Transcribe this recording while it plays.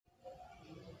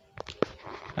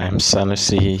I'm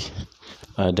Sanusi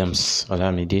Adams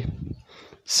Olamide.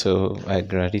 So I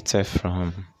graduated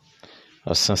from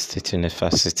Osun State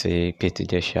University,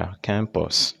 Petidesha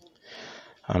campus.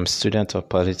 I'm a student of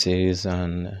politics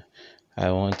and I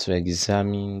want to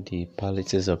examine the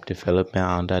politics of development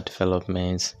and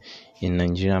underdevelopment in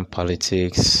Nigerian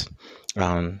politics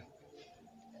and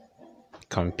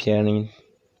comparing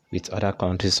with other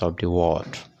countries of the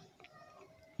world.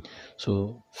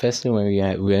 So firstly,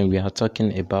 when we are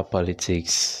talking about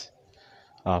politics,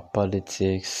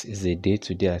 politics is a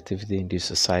day-to-day activity in the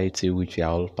society which we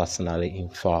are all personally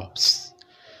involved.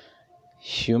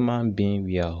 Human being,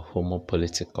 we are homo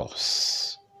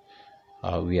politicus.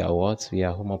 We are what? We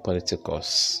are homo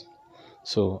politicus.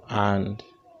 So, and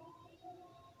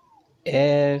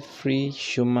every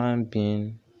human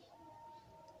being,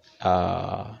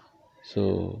 every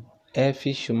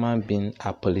human being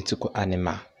are political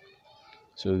animal.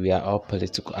 So we are all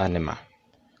political animal.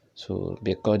 So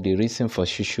because the reason for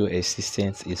social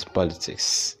existence is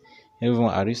politics. Even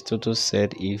Aristotle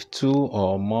said if two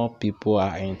or more people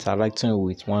are interacting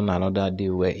with one another,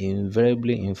 they were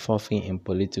invariably involving in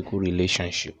political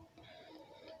relationship.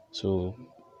 So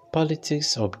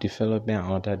politics of development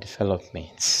and other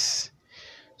developments.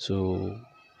 So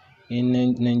in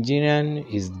Nigerian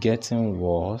is getting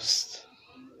worse,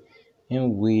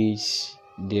 in which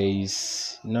there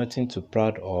is nothing to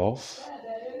proud of.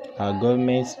 Our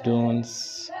governments don't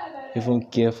even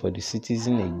care for the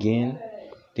citizen again.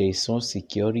 There is no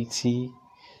security.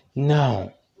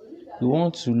 Now, we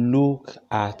want to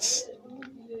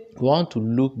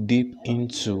look deep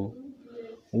into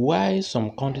why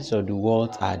some countries of the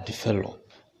world are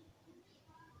developed.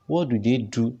 What do they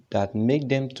do that make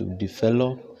them to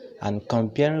develop and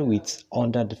compare with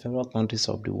underdeveloped countries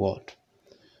of the world?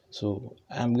 So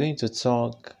I'm going to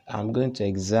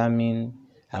examine,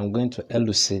 I'm going to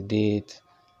elucidate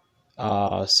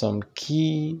some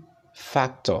key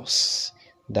factors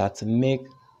that make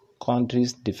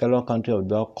developed countries of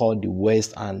the world called the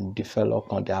West and developed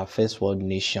country, our first world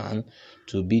nation,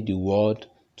 to be the world,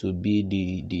 to be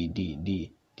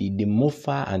the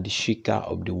mover and the shaker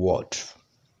of the world.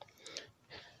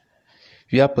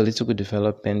 We have political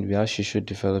development, we have social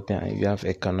development, and we have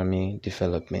economic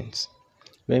development.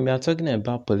 When we are talking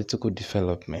about political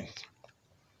development,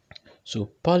 so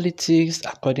politics,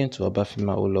 according to Obafemi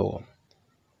Awolowo,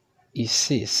 it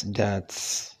says that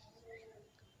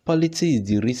politics is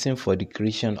the reason for the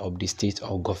creation of the state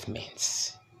or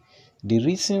government. The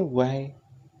reason why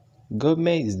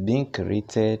government is being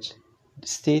created, the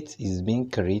state is being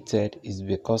created is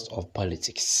because of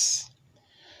politics.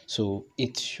 So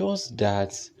it shows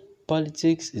that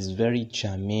politics is very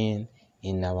germane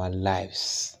in our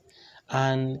lives.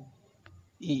 And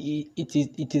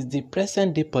it is the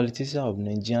present day politicians of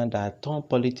Nigeria that turn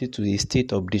politics to a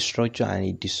state of destruction and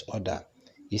a disorder,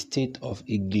 a state of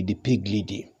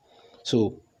iglidi-piglidi.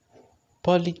 So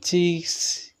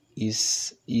politics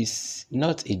is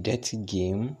not a dirty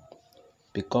game,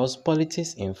 because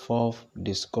politics involve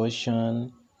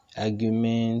discussion,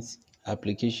 arguments,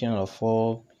 application of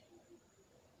form,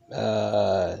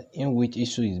 in which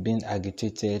issue is being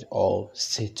agitated or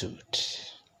settled.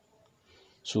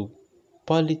 So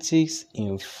politics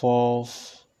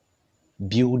involve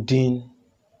building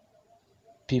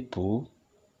people,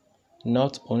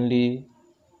 not only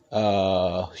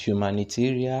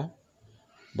humanitarian,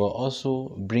 but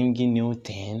also bringing new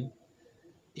things,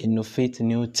 innovate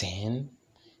new things,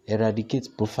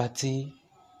 eradicate poverty,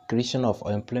 creation of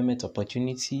employment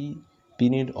opportunity,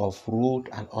 building of road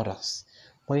and others.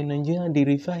 But in Nigeria, the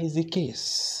reverse is the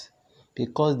case,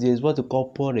 because there is what we call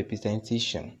poor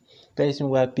representation. That is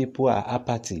why people are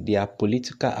apathy. They are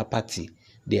political apathy.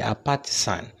 They are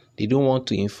partisan. They don't want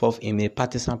to involve in a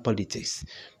partisan politics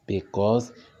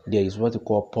because there is what we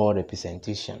call poor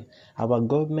representation. Our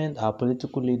government, our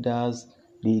political leaders,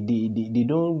 they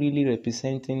don't really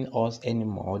representing us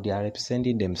anymore. They are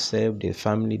representing themselves, their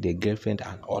family, their girlfriend,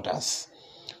 and others.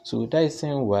 So that is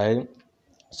why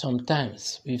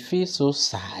sometimes we feel so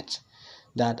sad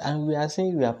that, and we are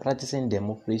saying we are practicing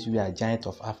democracy, we are giant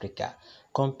of Africa,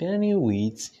 comparing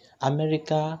with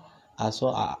America as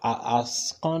well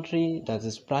as country that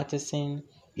is practicing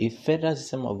a federal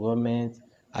system of government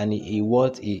and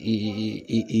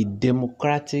a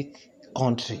democratic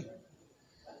country.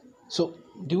 So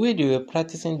the way they were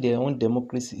practicing their own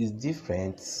democracy is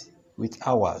different with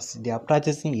ours. They are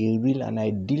practicing a real and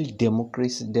ideal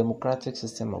democratic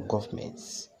system of government.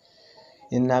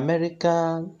 In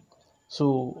America,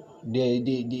 so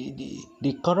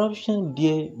the corruption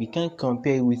there, we can't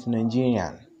compare with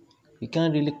Nigerian. We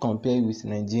can't really compare with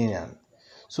Nigerian.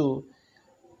 So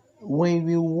when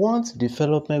we want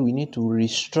development, we need to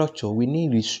restructure. We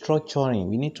need restructuring.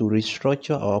 We need to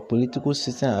restructure our political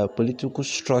system, our political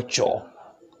structure,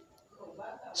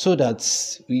 so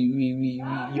that we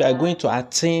are going to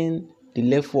attain the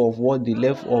level of what the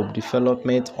level of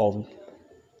development of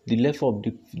the level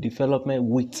of development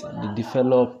with the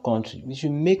developed country. We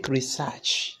should make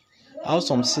research how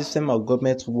some system of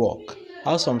government work,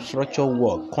 how some structure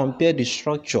work. Compare the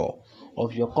structure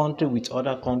of your country with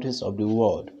other countries of the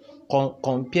world.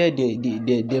 Compare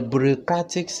the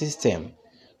bureaucratic system.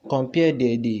 Compare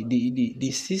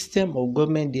the system of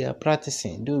government they are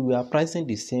practicing. Though we are practicing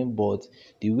the same, but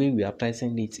the way we are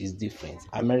practicing it is different.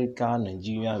 America,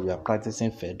 Nigeria, we are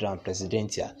practicing federal and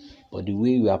presidential, but the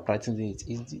way we are practicing it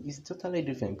is totally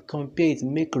different. Compare it,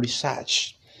 make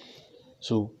research.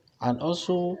 So, and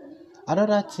also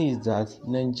another thing is that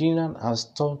Nigerian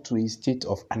has turned to a state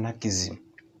of anarchism,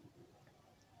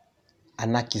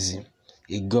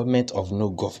 a government of no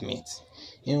government,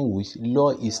 in which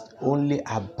law is only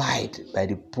abide by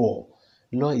the poor,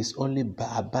 law is only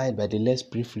abide by the less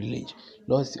privileged,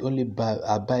 law is only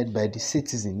abide by the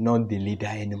citizen, not the leader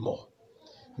anymore.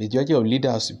 Majority of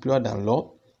leaders are superior than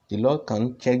law. The law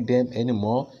can't check them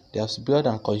anymore. They are superior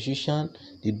than constitution.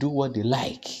 They do what they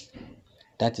like.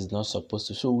 That is not supposed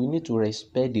to. So we need to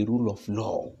respect the rule of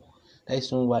law. That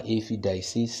is why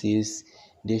AFDIC says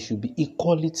there should be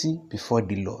equality before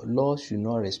the law. Law should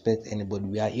not respect anybody.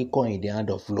 We are equal in the hand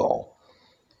of law.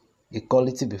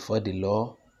 Equality before the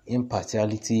law,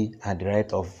 impartiality, and the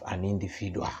right of an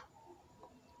individual.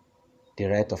 The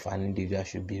right of an individual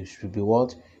should be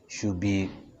what? Should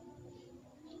be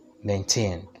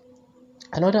maintained.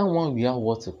 Another one, we have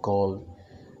what we call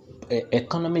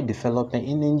economic development.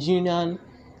 In Nigerian,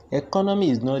 economy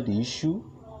is not the issue,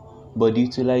 but the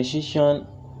utilization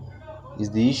is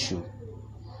the issue.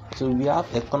 So we have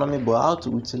economy, but how to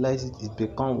utilize it is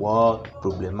become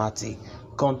problematic.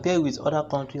 Compared with other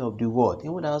countries of the world,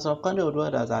 even there are some countries of the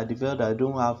world that are developed that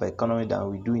don't have economy than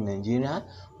we do in Nigeria,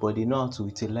 but they know how to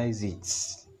utilize it.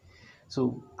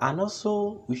 So, and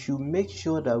also we should make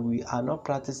sure that we are not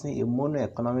practicing a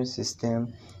mono-economic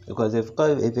system, because if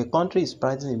a country is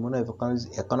practicing a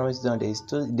mono-economic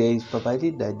system, there is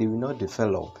probability that they will not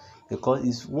develop, because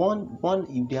it's one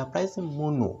if they are practicing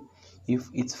mono, if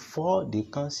it's four, they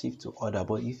can't shift to other,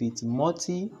 but if it's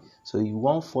multi, so you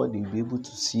want four, they'll be able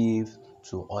to shift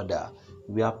to other.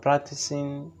 We are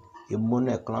practicing a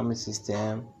mono-economic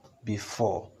system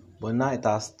before, but now it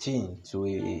has changed to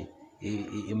a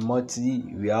multi.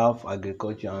 We have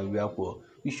agriculture and we have poor.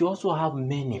 We should also have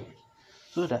many,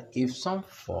 so that if some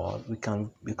fall, we can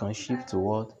shift to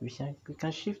what? We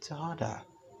can shift to other.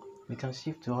 We can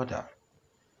shift to other.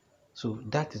 So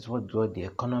that is what the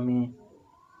economy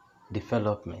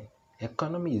development.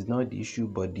 Economy is not the issue,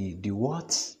 but the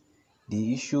what?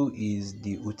 The issue is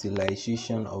the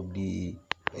utilization of the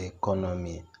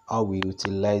economy. How we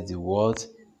utilize the what?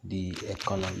 The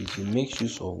economy. We should make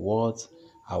use of what?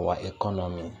 Our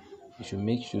economy. We should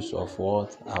make use of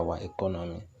what? Our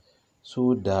economy.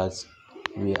 So that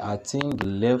we attain the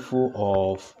level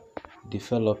of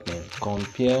development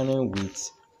comparing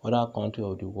with other countries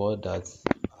of the world that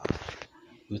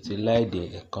utilize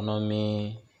the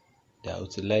economy, that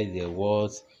utilize the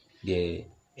what? The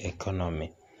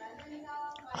economy.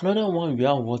 Another one, we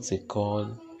have what they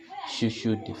call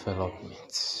social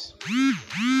development.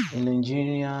 In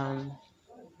Nigeria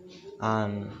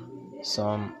and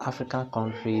some African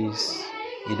countries,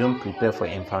 you don't prepare for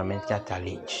environmental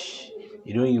challenge.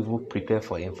 You don't even prepare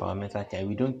for environmental challenge.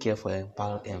 We don't care for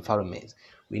environment.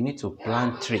 We need to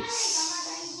plant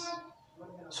trees.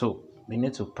 So we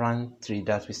need to plant trees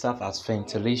that will serve as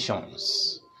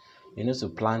ventilations. We need to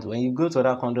plant. When you go to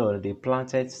other countries, they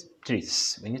planted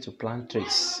trees. We need to plant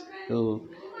trees. So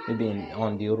maybe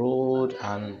on the road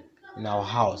and in our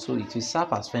house. So it will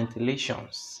serve as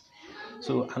ventilations.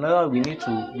 So another, we need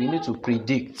to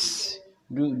predict.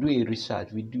 Do a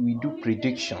research. We do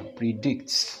prediction. Predict.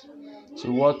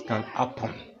 So what can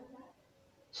happen?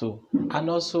 So, and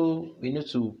also we need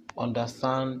to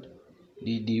understand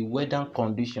the weather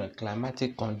condition,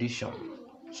 climatic condition.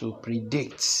 So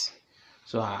predict.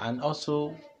 So, and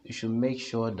also we should make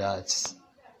sure that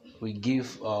we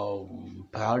give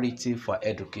priority for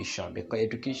education, because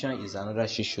education is another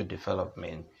social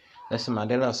development. Nelson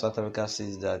Mandela of South Africa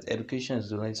says that education is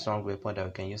the only strong weapon that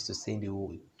we can use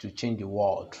to change the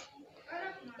world.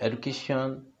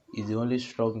 Education is the only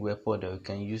strong weapon that we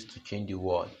can use to change the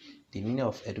world. The meaning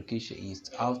of education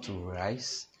is how to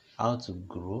rise, how to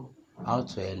grow, how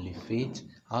to elevate,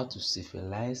 how to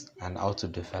civilize, and how to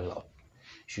develop.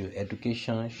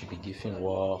 Education should be given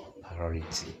world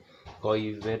priority. Or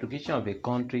if education of a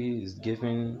country is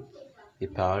given a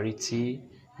priority,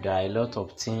 there are a lot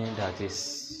of things that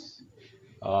is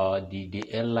the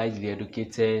elite, the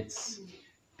educated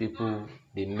people,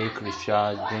 they make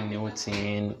research, bring new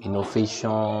thing,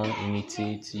 innovation,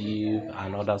 initiative,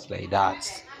 and others like that.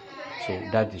 So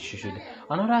that is should.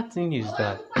 Another thing is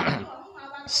that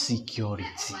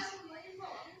security.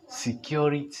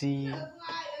 Security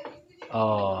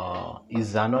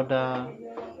is another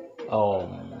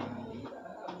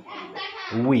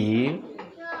way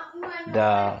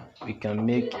that we can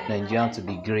make Nigeria to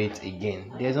be great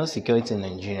again. There's no security in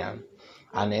Nigeria,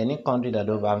 and any country that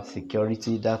don't have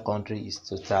security, that country is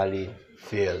totally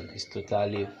failed. It's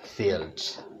totally failed.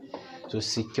 So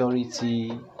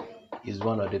security is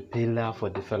one of the pillars for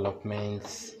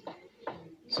development.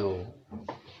 So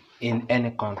in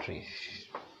any country,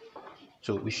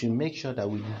 so we should make sure that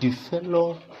we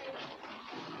develop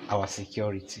our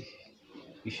security.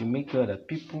 We should make sure that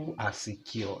people are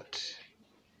secured.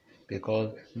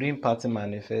 Because doing party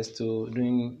manifesto,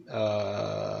 doing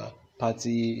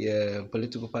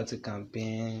political party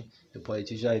campaign, the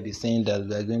politician will be saying that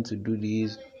we are going to do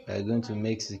this, we are going to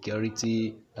make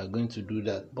security, we are going to do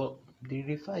that. But the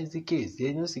reverse is the case. There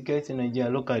is no security in Nigeria.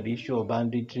 Look at the issue of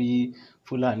banditry,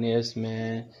 Fulani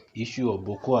herdsmen, issue of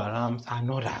Boko Haram,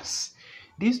 and others.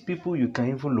 These people, you can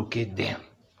even locate them.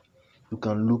 You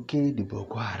can locate the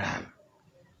Boko Haram.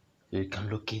 You can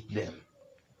locate them.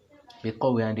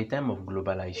 Because we are in the time of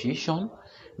globalization,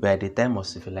 we are at the time of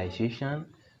civilization.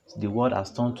 The world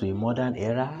has turned to a modern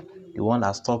era. The world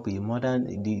has turned to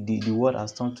the world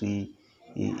has turned to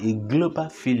a global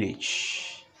village.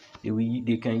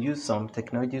 They can use some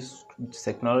technology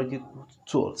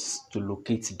tools to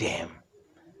locate them.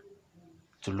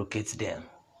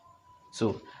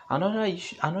 So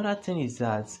another thing is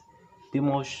that they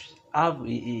must have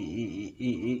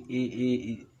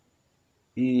a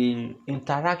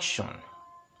interaction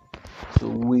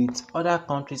with other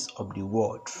countries of the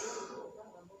world.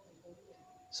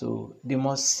 So they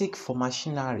must seek for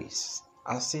machineries,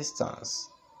 assistance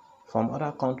from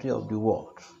other countries of the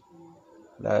world.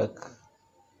 Like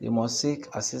they must seek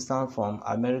assistance from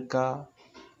America,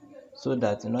 so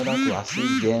that in order to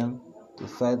assist them to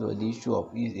fight with the issue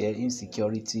of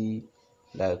insecurity,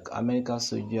 like American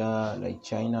soldier, like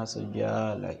China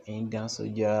soldier, like Indian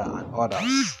soldier, and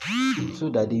others, so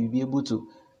that they will be able to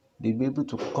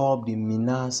curb the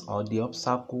menace or the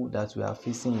obstacle that we are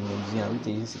facing in Nigeria, which is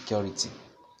insecurity.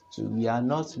 So we are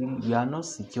not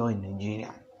secure in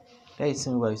Nigeria. That is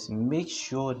why we make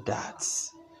sure that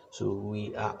so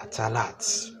we are at alert.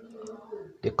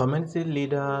 The community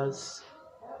leaders,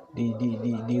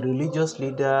 the religious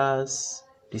leaders,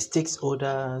 the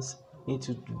stakeholders need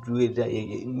to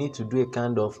do a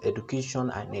kind of education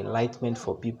and enlightenment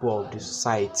for people of the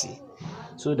society,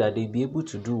 so that they be able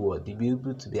to do what? They be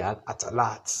able to be at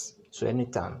alert. So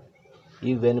anytime,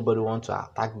 if anybody want to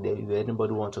attack them, if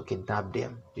anybody want to kidnap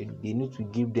them, they need to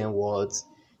give them what?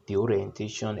 The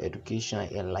orientation, education,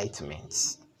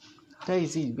 enlightenment. That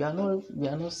is it. We are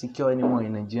not secure anymore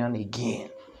in Nigeria again.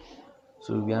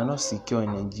 So we are not secure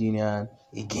in Nigeria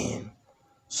again.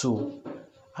 So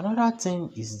another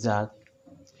thing is that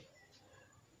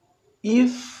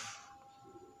if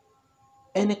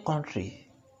any country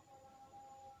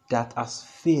that has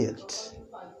failed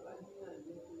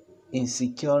in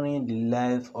securing the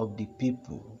life of the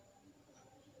people,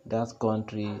 that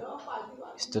country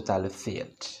is totally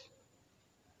failed.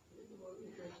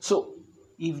 So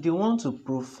if they want to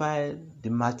provide the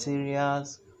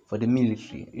materials for the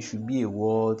military, it should be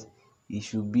it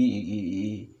should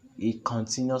be a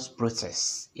continuous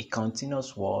process. A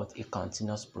continuous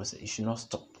process. It should not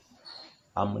stop.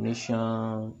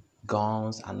 Ammunition,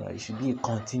 guns, and it should be a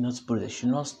continuous process. It should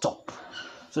not stop.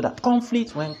 So that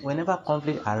conflict, whenever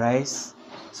conflict arises,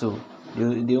 so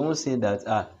they won't say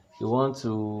that you want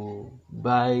to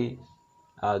buy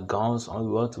guns, or you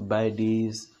want to buy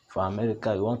this for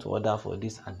America, you want to order for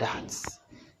this and that.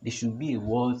 There should be a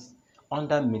word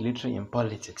under military and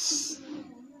politics.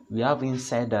 We have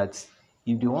inside that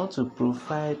if they want to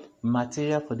provide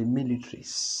material for the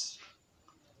militaries,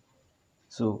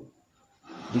 so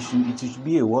it should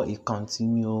be a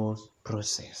continuous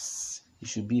process. It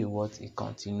should be a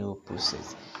continuous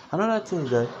process. Another thing is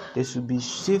that there should be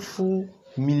civil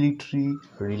military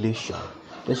relation.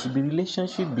 There should be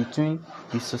relationship between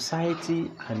the society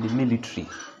and the military.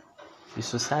 The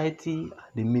society and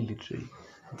the military.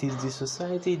 It is the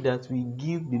society that will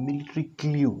give the military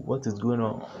clue what is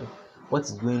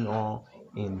going on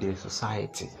in the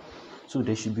society. So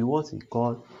there should be what we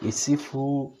call a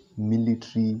civil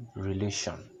military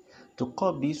relation to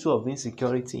curb the issue of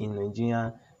insecurity in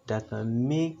Nigeria that can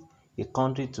make a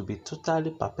country to be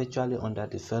totally perpetually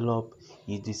underdeveloped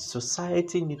is the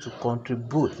society need to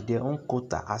contribute their own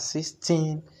quota,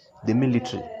 assisting the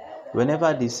military.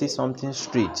 Whenever they see something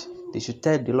strange, they should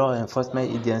tell the law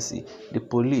enforcement agency, the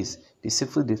police, the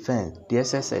civil defense, the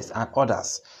SSS, and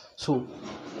others. So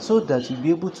that you'll be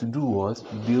able to do what?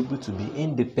 You'll be able to be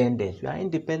independent. We are an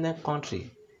independent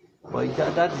country, but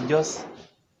that's just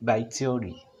by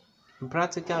theory. In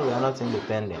practical, we are not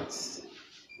independent.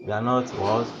 We are not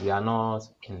what? We are not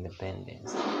independent.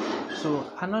 So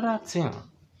another thing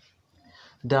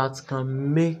that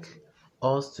can make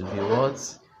us to be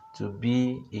what? To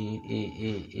be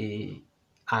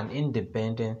an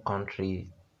independent country,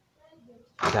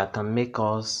 that can make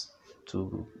us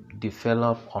to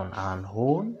develop on our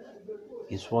own,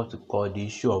 is what we call the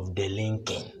issue of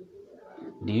delinking.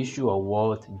 The issue of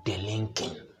what?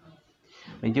 Delinking.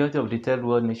 Majority of the third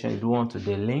world nations do want to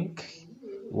delink,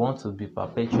 want to be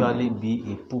perpetually be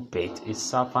a puppet, a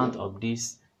servant of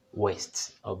this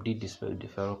West, of this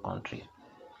developed country.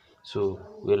 So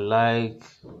we like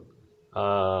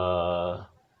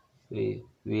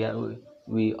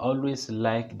we always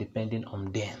like depending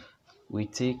on them. We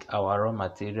take our raw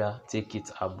material, take it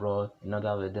abroad in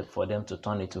order for them to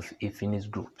turn it to a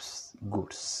finished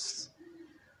goods.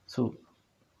 So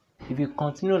if you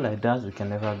continue like that, we can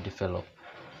never develop.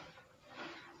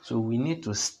 So we need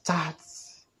to start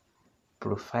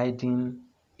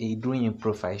doing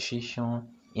improvisation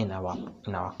in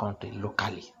our country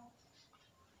locally.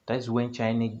 That's when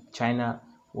China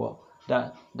well,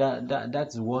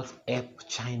 that's what helped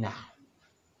China.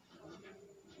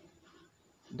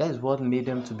 That is what made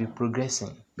them to be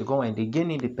progressing. Because when they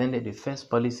gain independence, the first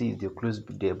policy is they close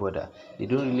their border. They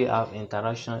don't really have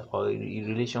interaction or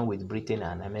relation with Britain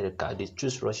and America. They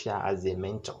choose Russia as their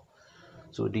mentor.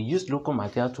 So they use local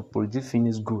material to produce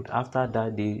finished good. After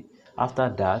that,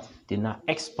 they now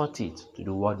export it to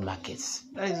the world markets.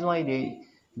 That is why they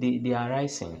are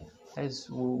rising. That's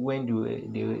when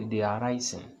they are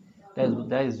rising.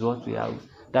 That is what we have.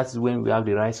 That's when we have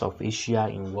the rise of Asia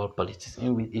in world politics.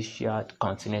 In which Asia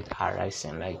continent are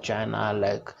rising, like China,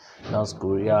 like North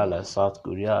Korea, like South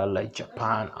Korea, like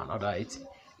Japan, and other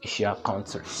Asia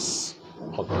countries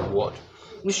of the world.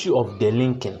 Issue of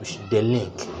delinking, we should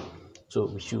delink. So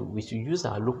we should use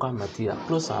our local material,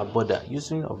 close our border,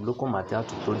 using of local material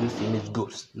to produce finished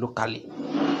goods locally.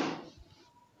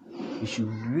 We should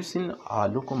be using our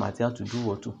local material to do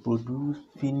what? To produce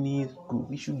finished goods.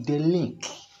 We should delink.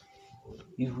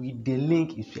 If we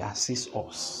delink, it will assist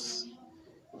us.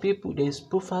 People, there's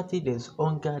poverty, there's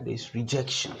hunger, there's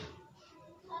rejection.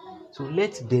 So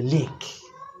let's delink.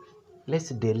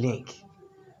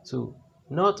 So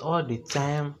not all the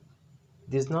time.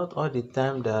 There's not all the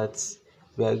time that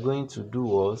we are going to do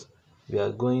what? We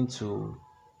are going to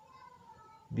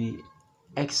be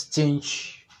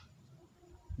exchange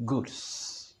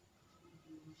goods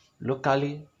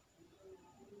locally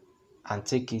and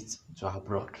take it to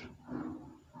abroad.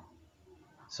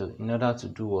 So in order to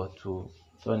do what? To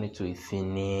turn it to a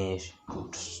finished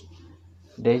goods.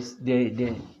 There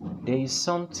is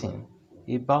something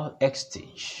about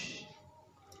exchange.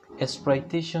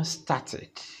 Exploitation started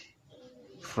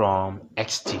from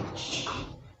exchange.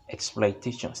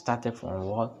 Exploitation started from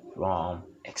what? From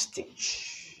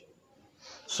exchange.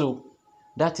 So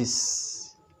that is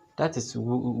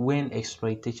when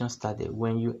exploitation started.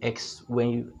 When you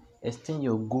exchange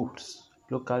your goods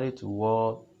locally to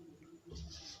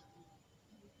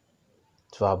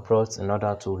abroad in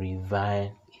order to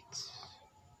refine it.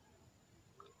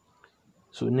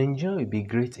 So Nigeria will be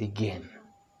great again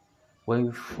when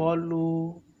we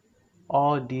follow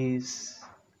all these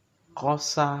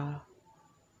causal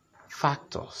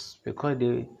factors, because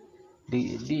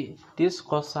these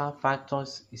causal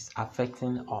factors is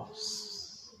affecting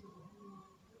us.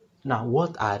 Now,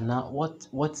 what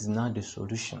is now the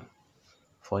solution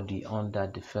for the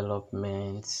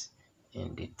underdevelopment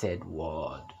in the third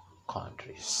world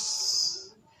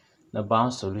countries? The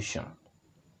bound solution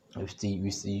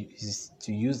is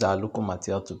to use our local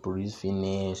material to produce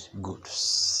finished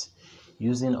goods.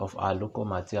 Using of our local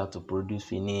material to produce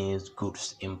finished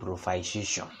goods,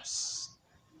 improvisations.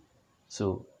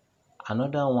 So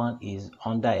another one is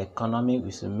under economy.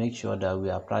 We should make sure that we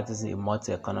are practicing a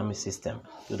multi-economic system,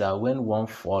 so that when one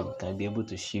fall, we can be able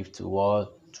to shift to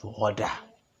other.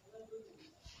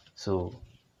 So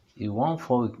if one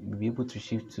fall, we will be able to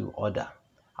shift to other.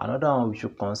 Another one, we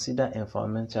should consider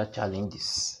environmental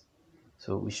challenges.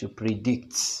 So we should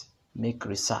predict, make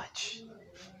research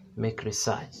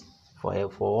for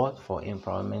what? For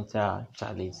environmental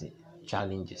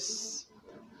challenges.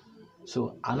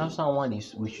 So another one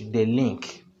is we should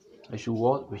delink. We should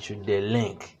what? We should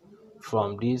delink.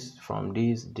 from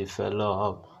this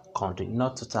developed country,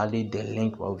 not totally the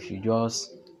link, but we should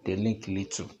just the link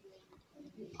little.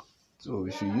 So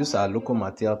we should use our local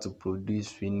material to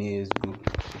produce finished good,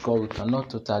 because we cannot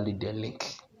totally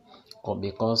delink, or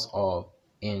because of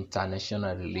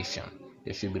international relation.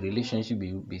 There should be relationship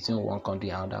between one country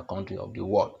and another country of the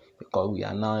world, because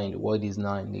the world is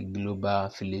now in a global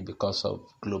village because of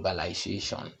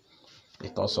globalization.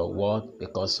 Because of what?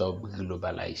 Because of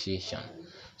globalization.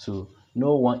 So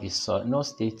no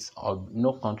state or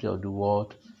no country of the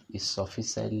world is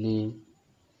sufficiently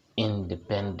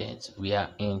independent. We are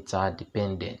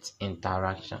interdependent.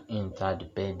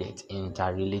 Interdependent,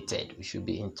 interrelated. We should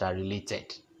be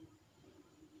interrelated.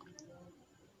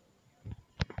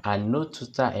 And no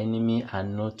total enemy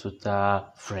and no total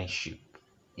friendship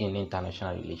in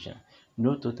international relations.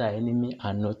 No total enemy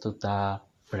and no total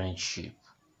friendship.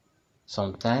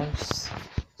 Sometimes,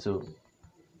 so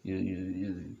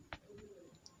you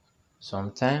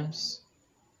sometimes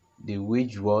they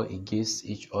wage war against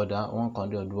each other. One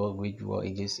country of the world wage war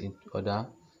against each other.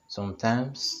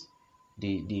 Sometimes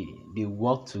they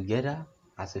work together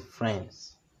as a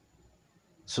friends.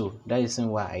 So that is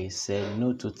why I said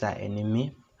no total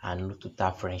enemy and no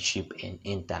total friendship in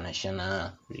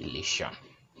international relation.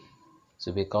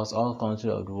 So because all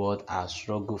countries of the world are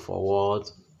struggle for what?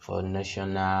 For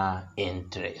national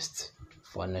interest.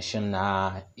 For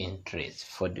national interest,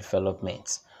 for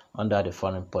development under the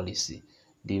foreign policy.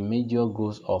 The major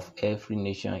goals of every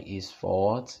nation is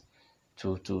for what?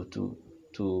 To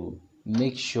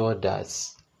make sure that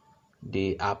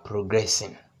they are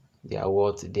progressing. They are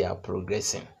what? They are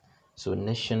progressing. So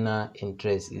national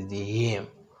interest is the aim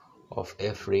of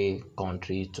every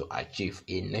country to achieve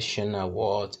a national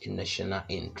what? A national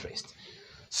interest.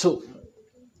 So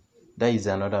that is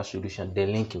another solution. The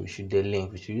link, we should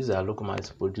use our local market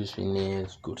to produce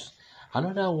finished goods.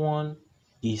 Another one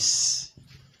is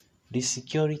the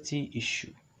security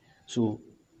issue. So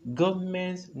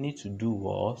governments need to do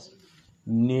what?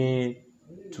 Need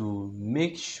to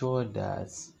make sure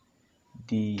that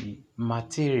the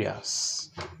materials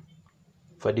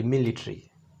for the military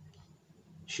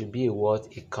should be a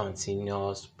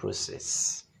continuous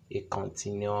process. A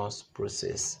continuous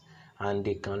process. And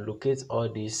they can locate all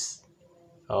these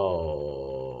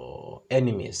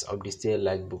enemies of the state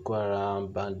like Boko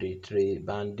Haram,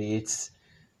 bandits,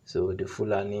 so the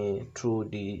Fulani, through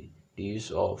the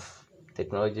use of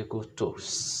technological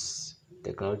tools.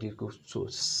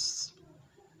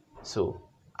 So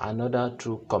another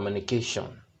through communication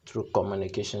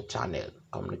channel,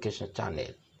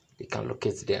 they can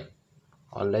locate them.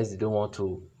 Unless they don't want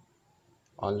to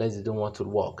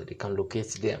work, they can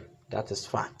locate them. That is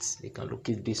fact. They can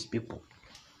locate these people.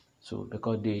 So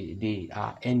because they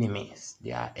are enemies,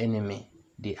 they are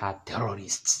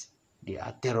terrorists.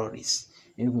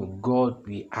 Even God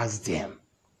will ask them,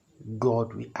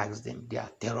 they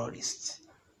are terrorists.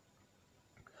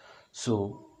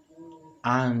 So,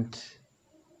 and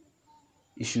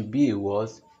it should be a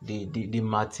what? The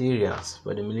materials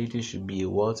for the military should be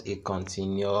a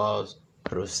continuous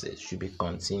process. Should be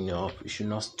continuous. It should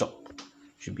not stop.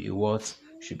 Should be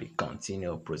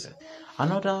continuous process.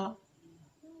 Another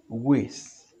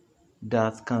ways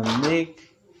that can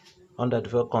make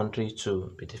underdeveloped country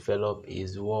to be developed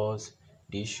was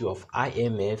the issue of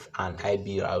IMF and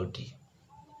IBRD.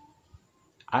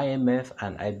 IMF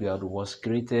and IBRD was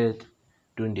created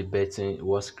during the Bretton. It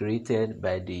was created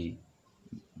by the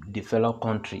developed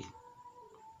country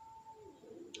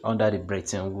under the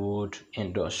Bretton Woods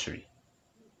industry.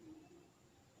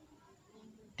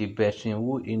 The Bretton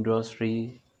Woods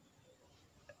industry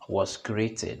was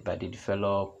created by the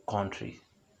developed country.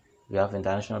 We have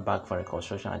International Bank for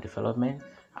Reconstruction and Development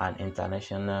and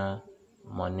International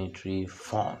Monetary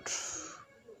Fund.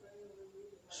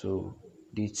 So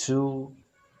the two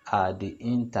are the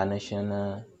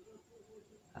international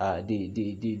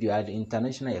the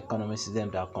international economic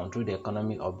system that control the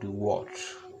economy of the world.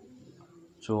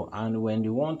 So, and when they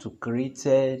want to create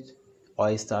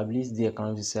or establish the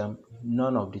economic system,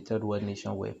 none of the third world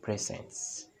nations were present.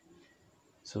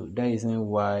 So that is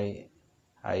why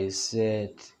I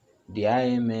said the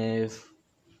IMF,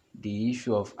 the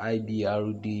issue of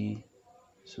IBRD,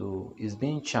 so it's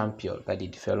being championed by the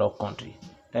developed country.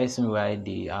 That is why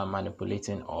they are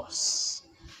manipulating us.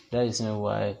 That is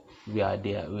why we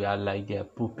are like their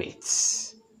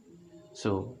puppets.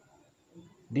 So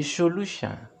the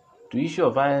solution to the issue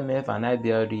of IMF and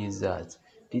IBRD is that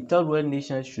the third world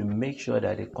nations should make sure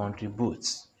that they contribute,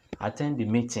 attend the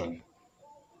meeting.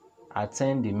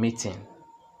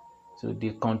 So they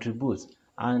contribute,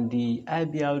 and the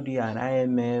IBRD and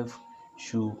IMF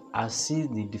should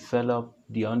assist the developed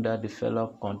the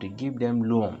underdeveloped country, give them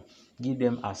loan, give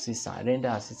them assistance, render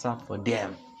assistance for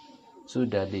them, so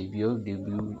that they be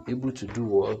able to do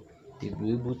what? They'll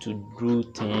be able to do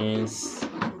things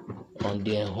on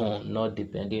their own, not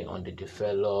depending on the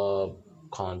developed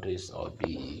countries of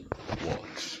the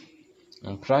world.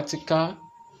 In practical,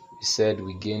 we said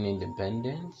we gain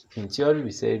independence. In theory,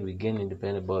 we said we gain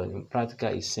independence, but in practical,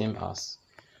 it's same as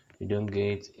we don't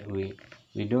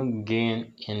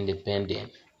gain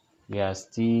independence. We are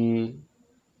still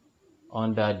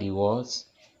under the walls,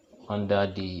 under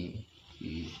the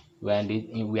we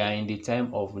are in the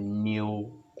time of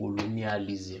new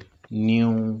colonialism.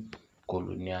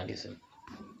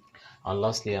 And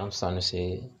lastly, I'm trying to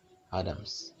say,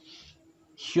 Adams,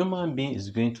 human being is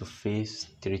going to face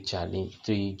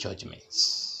three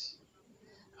judgments.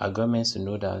 Our governments to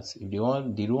know that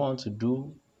if they don't want to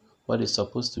do what they're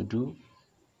supposed to do,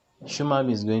 human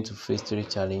being is going to face three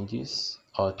challenges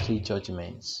or three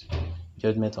judgments.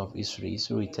 Judgment of history.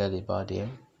 History will tell about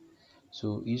them.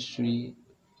 So history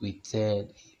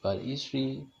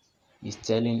is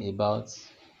telling about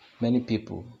many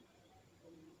people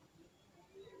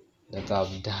that have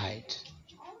died.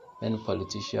 Many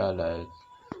politicians like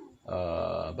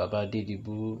Baba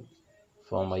Didibu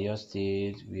from Oyo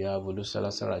State. We have Olusola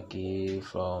Saraki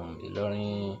from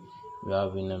Ilorin. We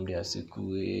have Nnamdi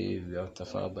Azikiwe. We have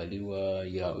Tafawa Balewa.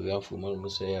 We have Umaru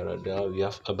Musa Yar'Adua. We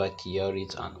have Abba Kyari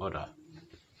and others.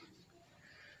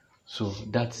 So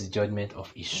that's the judgment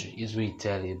of history. History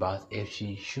tell about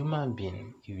every human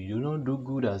being. If you don't do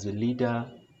good as a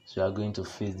leader, so you are going to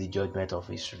face the judgment of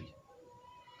history.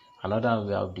 Another,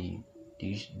 we have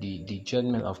the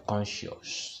judgment of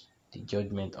conscience. The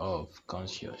judgment of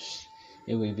conscience.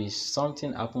 If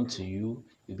something happened to you,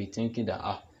 you'll be thinking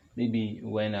that maybe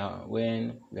when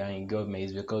we are in government,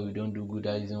 it's because we don't do good.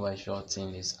 That isn't why short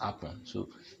thing is happen. So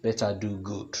better do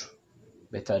good.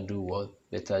 Better do what?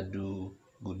 Better do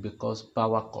good, because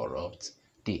power corrupts.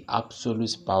 The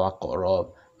absolute power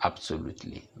corrupt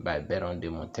absolutely, by Baron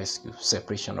de Montesquieu,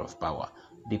 separation of power.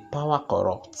 The power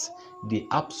corrupts. The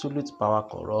absolute power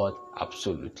corrupt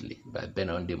absolutely, by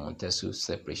Baron de Montesquieu,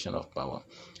 separation of power.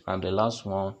 And the last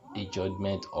one, the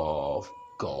judgment of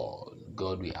God.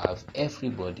 God will have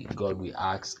everybody. God will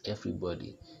ask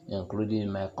everybody,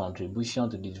 including my contribution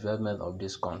to the development of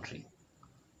this country.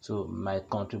 So my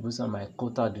contribution, my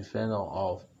quota development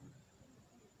of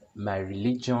my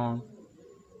religion,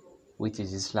 which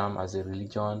is Islam as a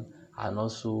religion, and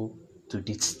also to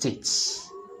the states,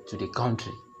 to the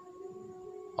country,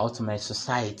 or to my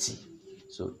society.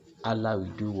 So Allah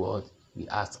will do what we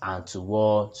ask, and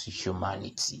towards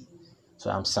humanity. So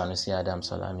I'm Sanusi Adam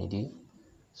Salamidi.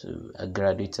 So I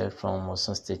graduated from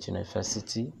Osun State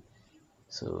University.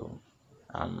 So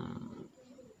I'm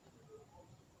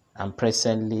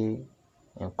presently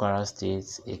in Kwara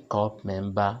State, a COP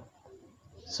member.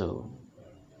 So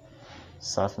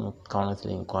serving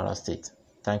currently in Kwara State.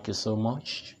 Thank you so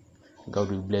much. God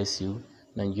will bless you.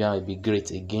 Nigeria will be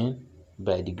great again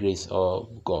by the grace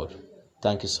of God.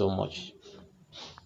 Thank you so much.